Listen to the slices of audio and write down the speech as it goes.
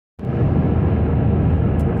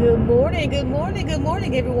Good morning, good morning, good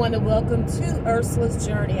morning, everyone, and welcome to Ursula's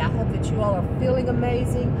Journey. I hope that you all are feeling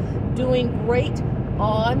amazing, doing great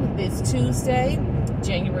on this Tuesday,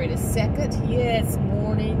 January the 2nd. Yes,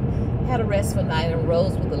 morning. Had a restful night and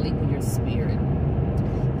rose with a leap in your spirit.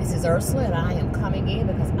 This is Ursula, and I am coming in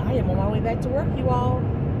because I am on my way back to work, you all.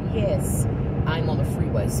 Yes, I'm on the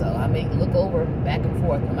freeway, so I may look over back and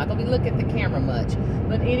forth. I'm not going to be looking at the camera much.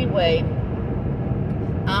 But anyway,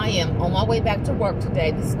 I am on my way back to work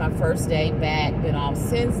today. This is my first day back. Been off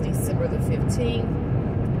since December the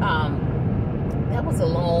 15th. That was a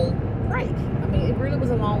long break. I mean, it really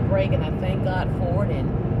was a long break, and I thank God for it.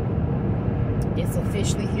 And it's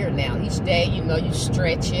officially here now. Each day, you know, you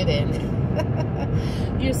stretch it,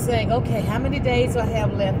 and you're saying, okay, how many days do I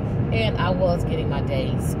have left? And I was getting my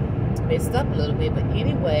days messed up a little bit. But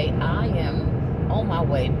anyway, I am on my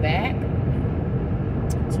way back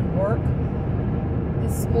to work.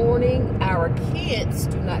 This morning, our kids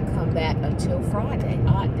do not come back until Friday.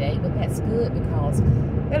 Odd day, but that's good because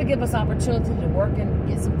that'll give us opportunity to work and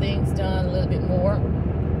get some things done a little bit more.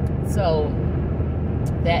 So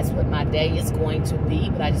that's what my day is going to be.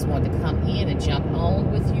 But I just wanted to come in and jump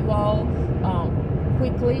on with you all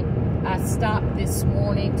quickly. I stopped this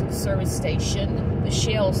morning to the service station, the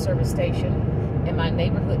Shell service station in my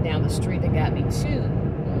neighborhood down the street, that got me two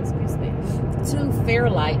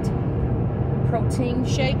Fairlight protein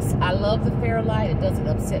shakes. I love the Fairlight. It doesn't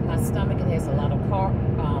upset my stomach. It has a lot of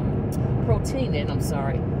protein in it, I'm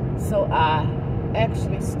sorry. So I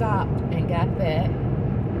actually stopped and got that,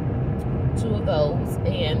 two of those,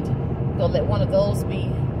 and gonna let one of those be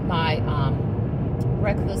my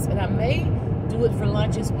breakfast, and I may do it for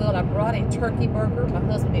lunch as well. I brought a turkey burger. My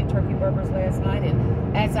husband ate turkey burgers last night,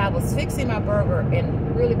 and as I was fixing my burger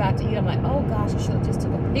and really about to eat, I'm like, oh gosh, I should have just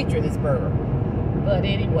took a picture of this burger. But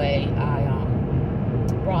anyway, I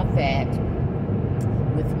brought that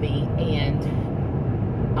with me, and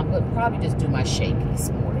I'm going to probably just do my shake this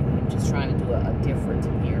morning. I'm just trying to do a different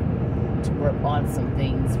here to work on some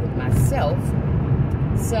things with myself.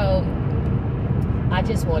 So I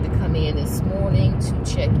just wanted to come in this morning to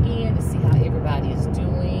check in to see how everybody is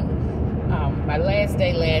doing. My last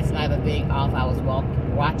day last night of being off, I was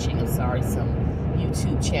watching some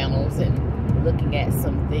YouTube channels and looking at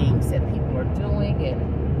some things that people are doing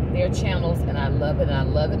and their channels, and I love it, and I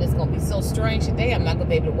love it. It's going to be so strange today. I'm not going to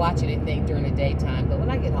be able to watch anything during the daytime, but when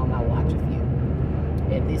I get home, I'll watch a few.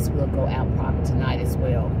 And this will go out probably tonight as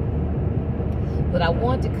well. But I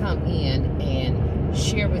want to come in and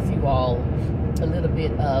share with you all a little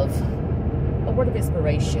bit of a word of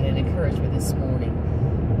inspiration and encouragement this morning.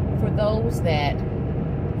 For those that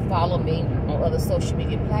follow me on other social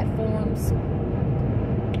media platforms,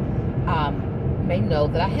 may know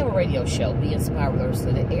that I have a radio show, Be Inspired with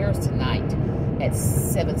Ursula, that airs tonight at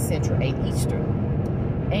 7 Central, 8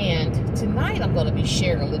 Eastern. And tonight I'm going to be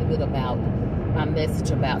sharing a little bit about my message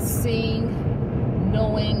about seeing,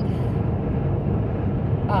 knowing,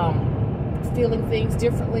 feeling things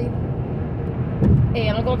differently.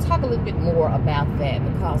 And I'm going to talk a little bit more about that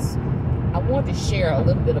because I want to share a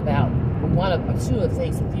little bit about two of the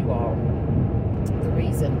things with you all. The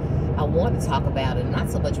reason I want to talk about it, not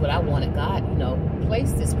so much what I wanted. God, you know,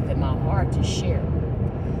 placed this within my heart to share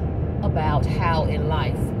about how in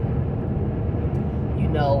life, you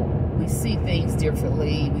know, we see things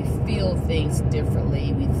differently, we feel things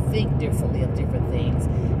differently, we think differently of different things.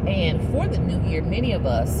 And for the new year, many of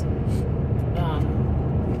us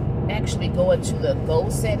actually go into the goal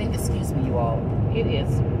setting. Excuse me, you all. It is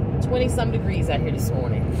 20-some degrees out here this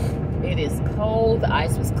morning. It is cold. The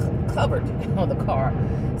ice was covered on the car,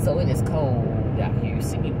 so it is cold out here. You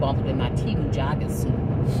see me bumping in my Timu jogging suit.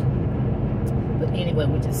 But anyway,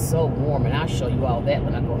 we're just so warm, and I'll show you all that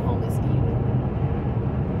when I go home this evening.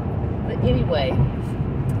 But anyway,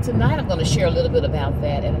 tonight I'm going to share a little bit about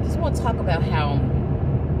that, and I just want to talk about how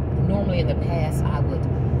normally in the past I would,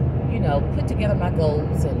 you know, put together my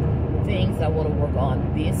goals and things I want to work on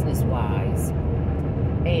business-wise,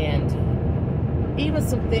 and even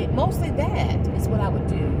something, mostly that is what I would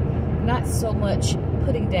do. Not so much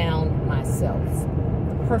putting down myself,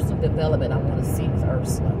 the personal development I want to see with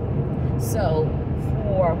Ursula. So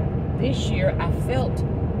for this year, I felt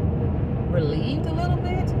relieved a little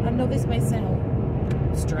bit. I know this may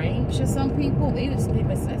sound strange to some people. Even some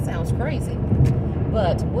people say that sounds crazy.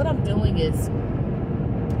 But what I'm doing is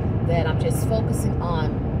that I'm just focusing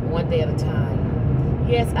on one day at a time.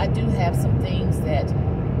 Yes, I do have some things that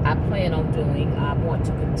I plan on doing. I want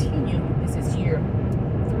to continue. This is year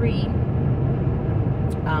 3.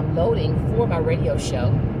 I'm loading for my radio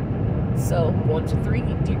show. So going to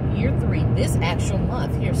year 3. This actual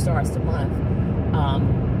month here starts the month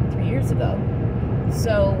 3 years ago.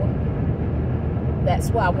 So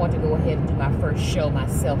that's why I want to go ahead and do my first show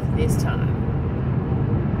myself this time.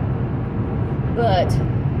 But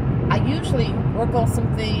I usually work on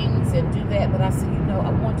some things and do that, but I said, you know, I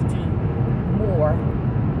want to do more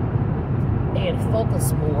and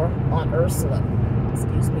focus more on Ursula.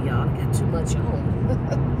 Excuse me, y'all, I got too much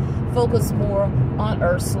on. Focus more on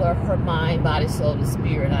Ursula, her mind, body, soul, and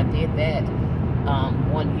spirit. I did that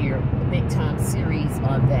 1 year, a big time series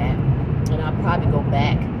on that. And I'll probably go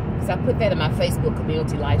back, because I put that in my Facebook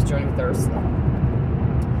community, Life's Journey with Ursula.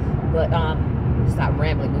 But stop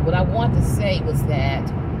rambling. But what I wanted to say was that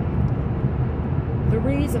the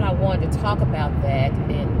reason I wanted to talk about that,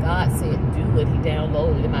 and God said do it, He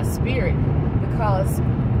downloaded it in my spirit, because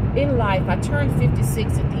in life, I turned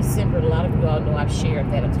 56 in December. A lot of you all know I've shared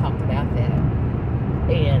that and talked about that.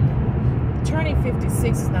 And turning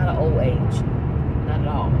 56 is not an old age, not at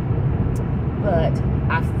all. But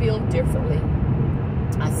I feel differently.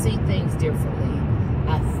 I see things differently.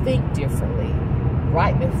 I think differently.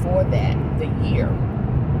 Right before that,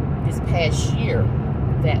 this past year,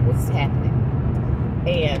 that was happening.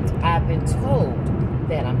 And I've been told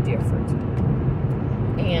that I'm different.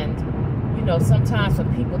 And, you know, sometimes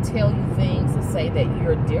when people tell you things and say that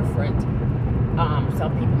you're different,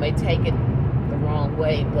 some people may take it the wrong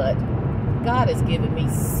way, but God has given me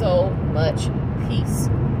so much peace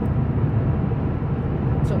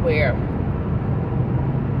to where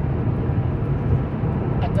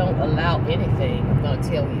I don't allow anything, I'm going to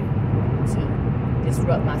tell you, to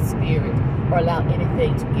disrupt my spirit or allow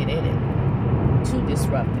anything to get in it to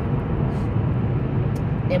disrupt it.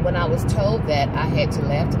 And when I was told that, I had to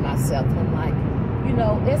laugh to myself. I'm like, you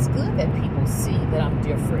know, that's good that people see that I'm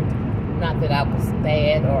different. Not that I was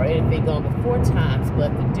bad or anything going before times,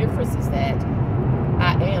 but the difference is that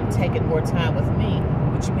I am taking more time with me,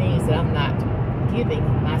 which means that I'm not giving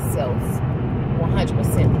myself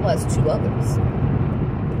 100% plus to others.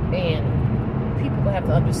 And people will have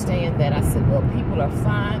to understand that. I said, well, people are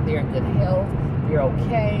fine, they're in good health, they're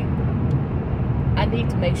okay. I need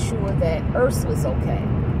to make sure that Ursula's okay,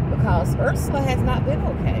 because Ursula has not been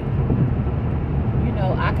okay. You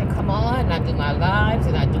know, I can come on and I do my lives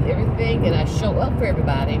and I do everything and I show up for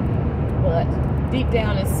everybody, but deep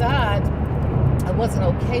down inside, I wasn't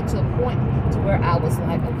okay to a point to where I was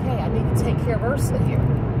like, okay, I need to take care of Ursula here.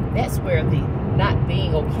 That's where the not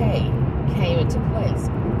being okay came into place.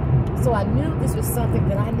 So I knew this was something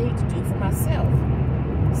that I need to do for myself.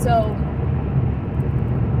 So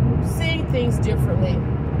seeing things differently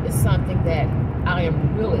is something that I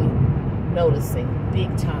am really noticing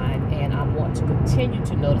big time, and I want to continue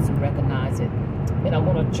to notice and recognize it. And I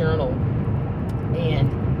want to journal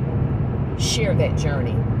and share that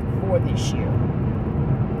journey for this year,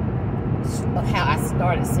 of how I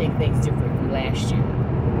started seeing things different from last year.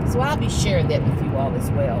 So I'll be sharing that with you all as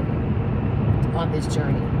well on this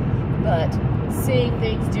journey. But seeing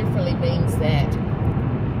things differently means that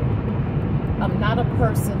I'm not a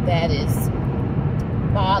person that is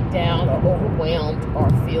bogged down or overwhelmed or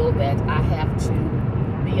feel that I have to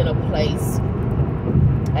be in a place,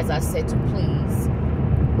 as I said, to please.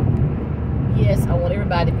 Yes, I want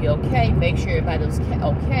everybody to be okay, make sure everybody's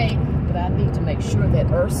okay, but I need to make sure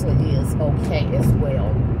that Ursula is okay as well.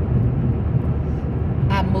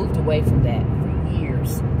 I moved away from that for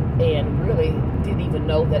years and really didn't even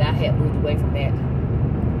know that I had moved away from that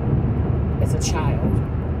as a child.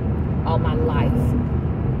 All my life.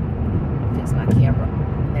 Fix my camera.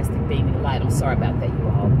 That's the beaming light. I'm sorry about that, you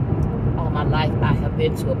all. All my life, I have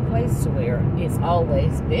been to a place where it's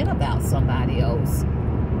always been about somebody else,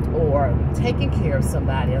 or taking care of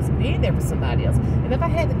somebody else, being there for somebody else. And if I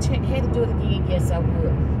had to do it again, yes, I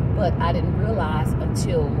would. But I didn't realize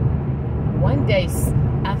until one day,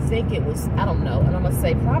 I think it was, I don't know, and I'm going to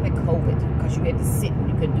say probably COVID, because you had to sit and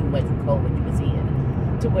you couldn't do much with COVID you was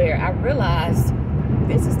in, to where I realized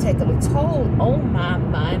this is taking a toll on my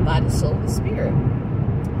mind, body, soul, and spirit.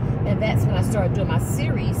 And that's when I started doing my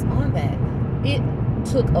series on that. It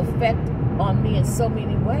took effect on me in so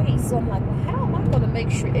many ways. So I'm like, well, how am I going to make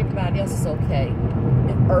sure everybody else is okay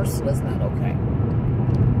if Ursula's not okay?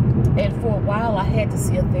 And for a while, I had to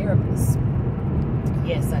see a therapist.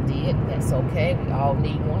 Yes, I did. That's okay. We all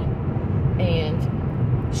need one. And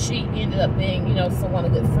she ended up being, you know, a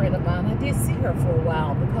good friend of mine. I did see her for a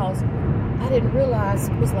while because I didn't realize,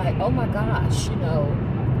 it was like, oh my gosh, you know,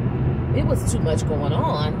 it was too much going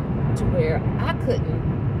on to where I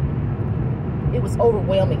couldn't, it was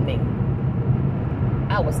overwhelming me.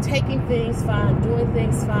 I was taking things fine, doing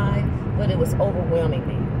things fine, but it was overwhelming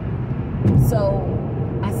me. So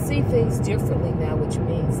I see things differently now, which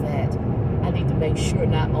means that I need to make sure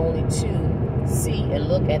not only to see and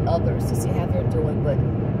look at others to see how they're doing, but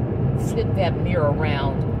flip that mirror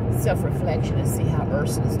around, self-reflection, and see how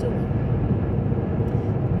Ursula's doing.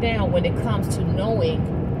 Now, when it comes to knowing,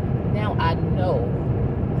 now I know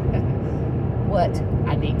what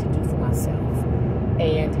I need to do for myself.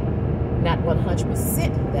 And not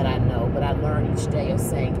 100% that I know, but I learn each day of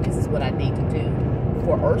saying, this is what I need to do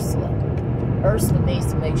for Ursula. Ursula needs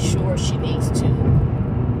to make sure she needs to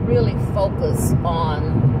really focus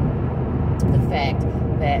on the fact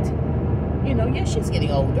that, you know, yes, she's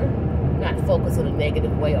getting older. Not focus in a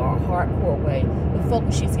negative way or a hardcore way, but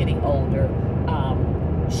focus she's getting older.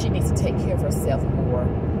 She needs to take care of herself more.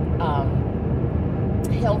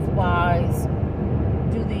 Health-wise,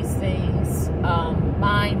 do these things.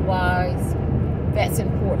 Mind-wise, that's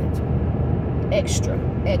important. Extra.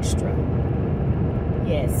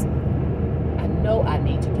 Yes, I know I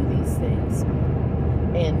need to do these things.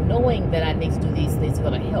 And knowing that I need to do these things is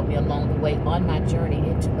going to help me along the way on my journey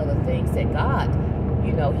into other things that God,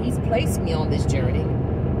 you know, He's placed me on this journey.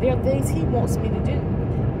 There are things He wants me to do.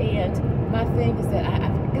 And my thing is that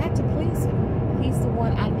I've got to please Him. He's the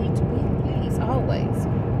one I need to please always.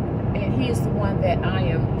 And He is the one that I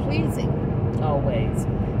am pleasing always.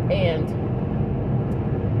 And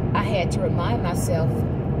I had to remind myself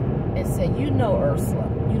and say, you know, Ursula,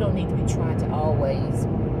 you don't need to be trying to always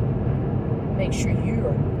make sure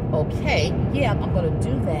you're okay. Yeah, I'm going to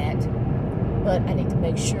do that, but I need to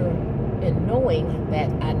make sure in knowing that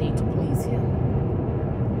I need to please Him.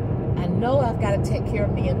 I know I've got to take care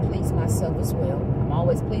of me and please myself as well. I'm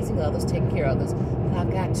always pleasing others, taking care of others, but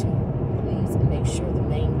I've got to please and make sure the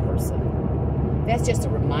main person. That's just a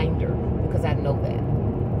reminder because I know that.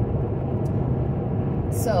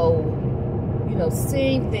 So, you know,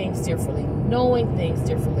 seeing things differently, knowing things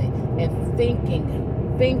differently, and thinking.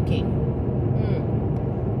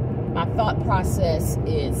 My thought process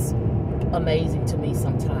is amazing to me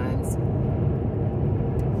sometimes.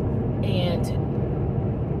 And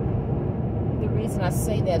the reason I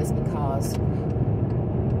say that is because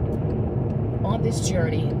on this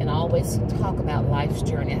journey, and I always talk about life's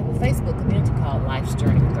journey. I have a Facebook community called Life's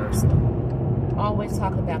Journey with Ursula. I always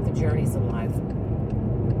talk about the journeys of life.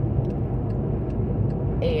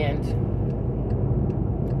 And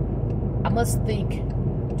I must think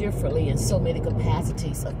differently in so many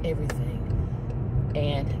capacities of everything.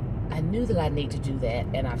 And I knew that I need to do that,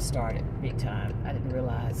 and I've started big time. I didn't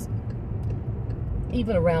realize.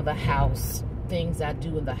 Even around the house, things I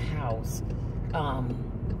do in the house,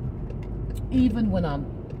 even when I'm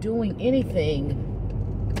doing anything,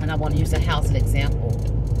 and I want to use the house as an example,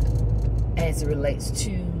 as it relates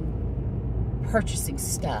to purchasing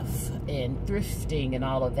stuff and thrifting and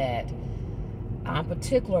all of that, I'm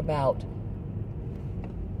particular about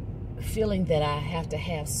feeling that I have to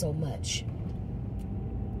have so much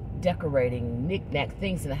decorating, knick-knack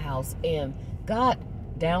things in the house, and God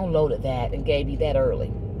downloaded that and gave me that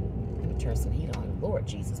early. Let me turn some heat on. Lord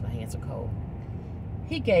Jesus, my hands are cold.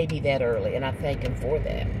 He gave me that early, and I thank Him for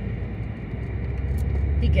that.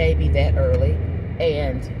 He gave me that early,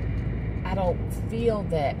 and I don't feel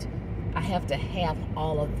that I have to have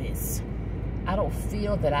all of this. I don't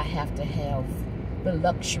feel that I have to have the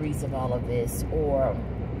luxuries of all of this, or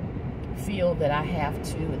feel that I have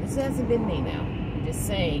to, and this hasn't been me now. I'm just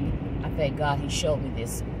saying, I thank God He showed me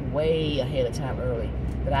this way ahead of time early,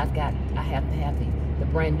 that I have to have the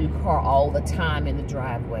brand new car all the time in the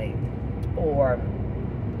driveway, or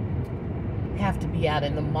have to be out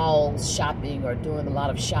in the malls shopping or doing a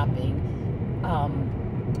lot of shopping,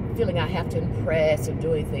 feeling I have to impress or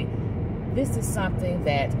do anything. This is something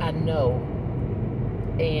that I know,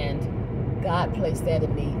 and God placed that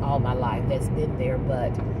in me all my life. That's been there,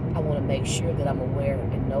 but I want to make sure that I'm aware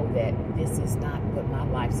and know that this is not what my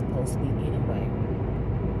life's supposed to be anyway.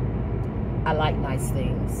 I like nice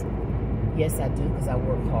things. Yes, I do, because I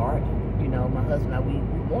work hard. You know, my husband and I, we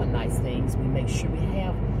want nice things. We make sure we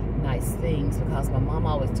have nice things, because my mom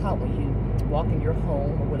always taught, when you walk in your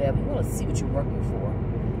home or whatever, you want to see what you're working for.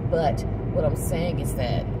 But what I'm saying is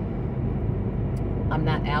that I'm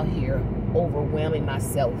not out here overwhelming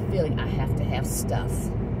myself, feeling I have to have stuff.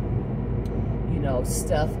 You know,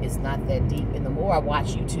 stuff is not that deep. And the more I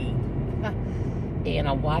watch YouTube, and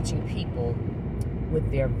I'm watching people with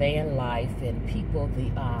their van life, and people,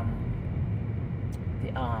 the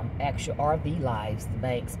actual RV lives, the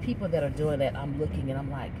banks, people that are doing that, I'm looking and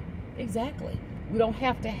I'm like, exactly. We don't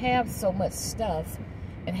have to have so much stuff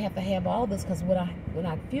and have to have all this, because when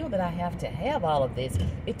I feel that I have to have all of this,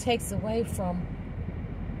 it takes away from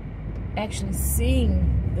actually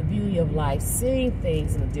seeing the beauty of life, seeing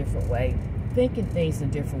things in a different way, thinking things in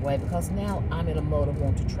a different way, because now I'm in a mode of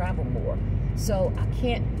wanting to travel more. So I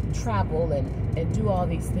can't travel and do all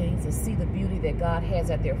these things and see the beauty that God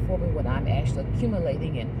has out there for me when I'm actually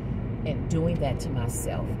accumulating and doing that to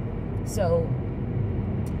myself. So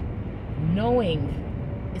knowing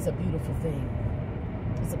is a beautiful thing.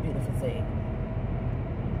 It's a beautiful thing.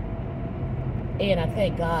 And I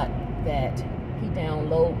thank God that he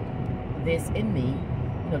downloaded this in me,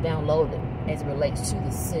 downloaded it as it relates to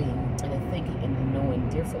the seeing and the thinking and the knowing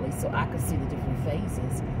differently, so I could see the different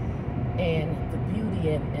phases and the beauty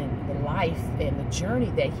and the life and the journey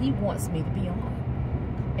that he wants me to be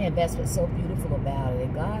on. And that's what's so beautiful about it.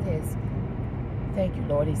 And God has, thank you,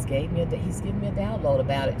 Lord, he's given me a download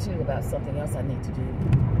about it too, about something else I need to do,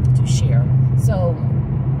 to share. So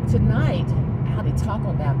tonight, I'll be talking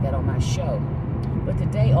about that on my show. But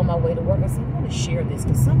today, on my way to work, I said, I want to share this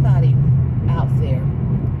because somebody out there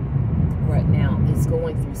right now is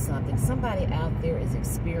going through something. Somebody out there is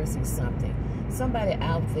experiencing something. Somebody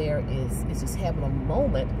out there is just having a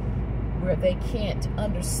moment where they can't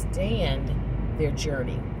understand their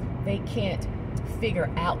journey. They can't figure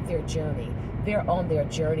out their journey. They're on their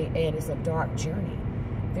journey, and it's a dark journey.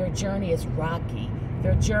 Their journey is rocky.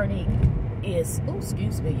 Their journey is, oh,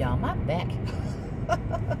 excuse me, y'all, my back.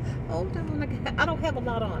 Hold on, I don't have a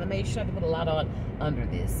lot on. I made sure to put a lot on under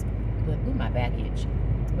this, but ooh, my back itch.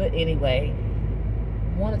 But anyway,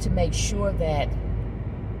 wanted to make sure that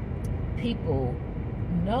people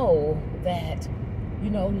know that,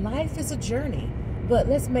 life is a journey, but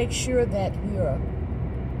let's make sure that we are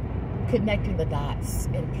connecting the dots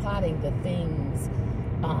and plotting the things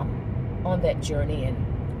on that journey and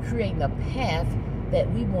creating a path that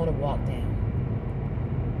we want to walk down.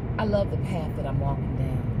 I love the path that I'm walking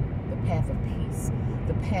down, the path of peace,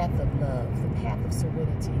 the path of love, the path of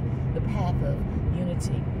serenity, the path of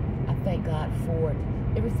unity. I thank God for it.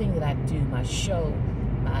 Everything that I do, my show,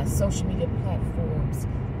 my social media platforms,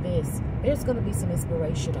 there's going to be some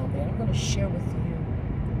inspiration on there. I'm going to share with you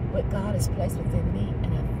what God has placed within me,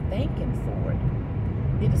 and I thank him for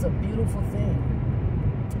it. It is a beautiful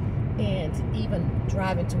thing. And even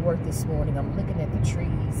driving to work this morning, I'm looking at the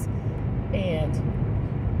trees, and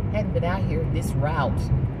hadn't been out here this route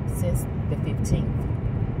since the 15th.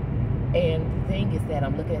 And the thing is that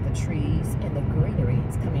I'm looking at the trees and the greenery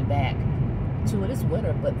is coming back to it. It's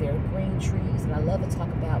winter, but they're green trees, and I love to talk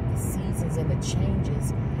about the seasons and the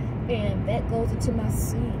changes. And that goes into my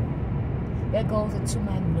seeing. That goes into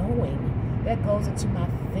my knowing. That goes into my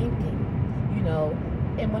thinking,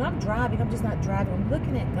 And when I'm driving, I'm just not driving. I'm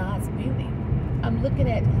looking at God's beauty. I'm looking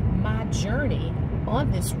at my journey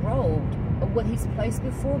on this road of what he's placed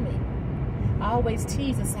before me. I always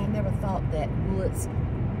tease and say I never thought that woods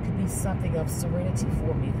could be something of serenity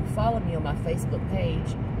for me. If you follow me on my Facebook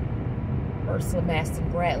page, Ursula Maston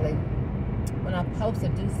Bradley, when I post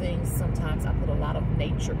and do things, sometimes I put a lot of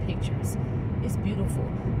nature pictures. It's beautiful.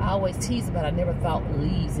 I always tease about I never thought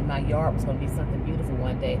leaves in my yard was going to be something beautiful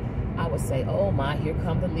one day. I would say, oh my, here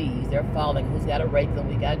come the leaves. They're falling. Who's got to rake them?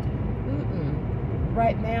 We got to...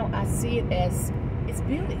 Right now, I see it as it's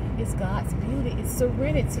beauty. It's God's beauty. It's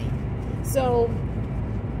serenity. So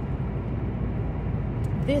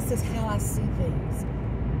this is how I see things.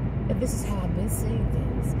 And this is how I've been seeing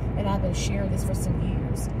things. And I've been sharing this for some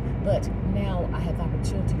years. But now I have the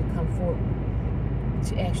opportunity to come forward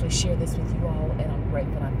to actually share this with you all. And I'm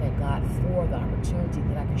grateful. And I thank God for the opportunity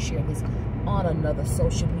that I can share this on another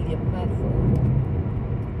social media platform.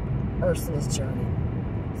 Ursula's Journey.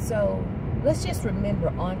 So let's just remember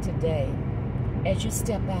on today, as you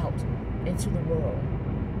step out into the world,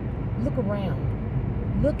 look around.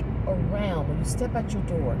 Look around when you step out your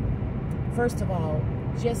door. First of all,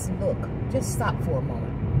 just look. Just stop for a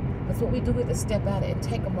moment. That's what we do, with to step out and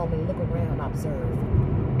take a moment and look around, observe,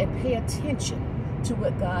 and pay attention to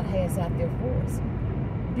what God has out there for us.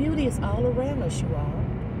 Beauty is all around us, you all.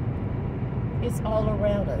 It's all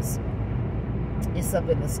around us. It's up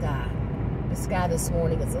in the sky. The sky this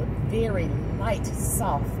morning is a very light,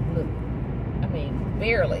 soft blue. I mean,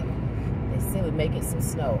 barely. They say we may get some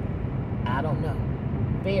snow. I don't know.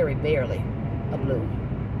 Very barely a blue.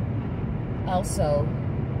 Also,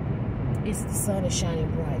 the sun is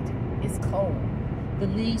shining bright. It's cold. The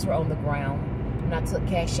leaves were on the ground. When I took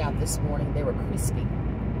Cash out this morning, they were crispy.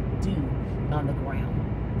 Dew on the ground.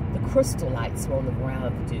 The crystal lights were on the ground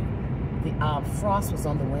of the dew. The frost was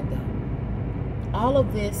on the window. All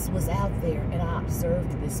of this was out there, and I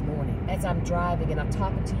observed it this morning. As I'm driving and I'm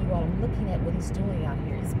talking to you all, I'm looking at what he's doing out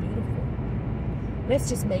here. It's beautiful. Let's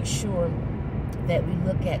just make sure that we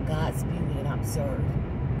look at God's beauty and observe.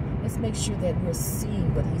 Let's make sure that we're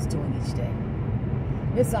seeing what he's doing each day.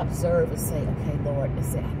 Let's observe and say, okay, Lord, and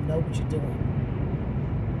say, I know what you're doing.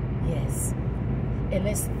 Yes. And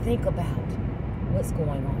let's think about what's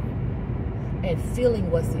going on. And feeling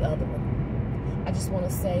what's the other one. I just want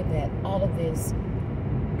to say that all of this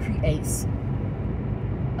creates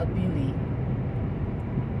a beauty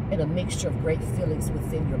and a mixture of great feelings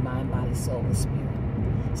within your mind, body, soul, and spirit.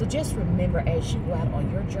 So just remember, as you go out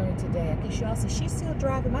on your journey today, I guess you all say, she's still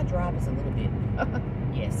driving. My drive is a little bit,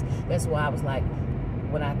 yes. That's why I was like,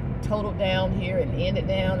 when I totaled down here and ended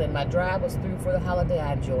down and my drive was through for the holiday,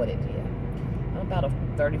 I enjoyed it, yeah. I'm about a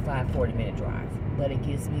 35, 40 minute drive, but it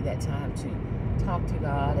gives me that time to talk to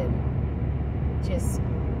God and just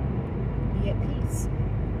be at peace.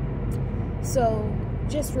 So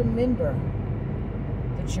just remember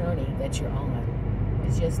the journey that you're on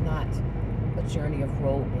is just not a journey of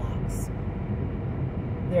roadblocks.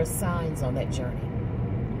 There are signs on that journey.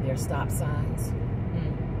 There are stop signs.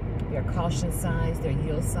 There are caution signs. There are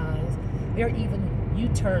yield signs. There are even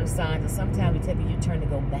U-turn signs, and sometimes we take a U-turn to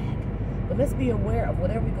go back. But let's be aware of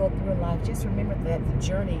whatever we go through in life. Just remember that the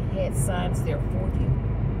journey had signs there for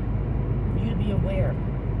you to be aware.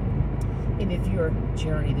 And if your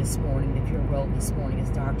journey this morning, if your road this morning is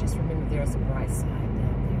dark, just remember there's a bright side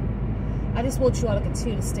down there. I just want you all to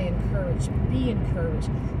continue to stay encouraged, be encouraged,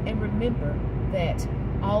 and remember that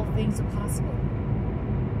all things are possible.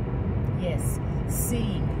 Yes,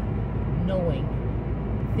 seeing, knowing,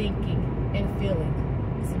 thinking, and feeling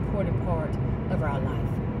is an important part of our life.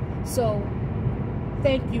 So,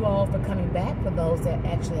 thank you all for coming back. For those that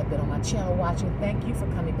actually have been on my channel watching, thank you for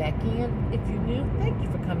coming back in. If you're new, thank you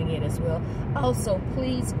for coming in as well. Also,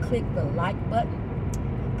 please click the like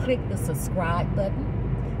button, click the subscribe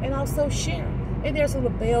button, and also share. And there's a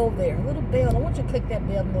little bell there, a little bell. I want you to click that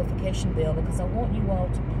bell, notification bell, because I want you all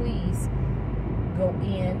to please go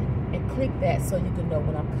in and click that so you can know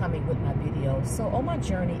when I'm coming with my videos. So on my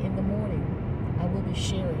journey in the morning, I will be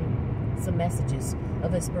sharing some messages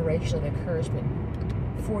of inspiration, of encouragement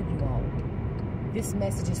for you all. This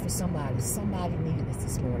message is for somebody. Somebody needed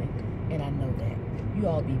this morning, and I know that. You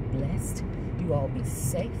all be blessed. You all be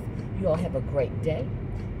safe. You all have a great day.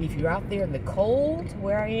 If you're out there in the cold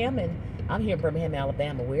where I am, and I'm here in Birmingham,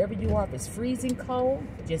 Alabama, wherever you are, if it's freezing cold,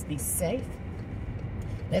 just be safe.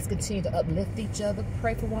 Let's continue to uplift each other,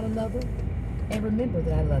 pray for one another, and remember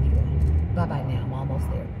that I love you all. Bye-bye now. I'm almost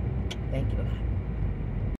there. Thank you. Bye-bye.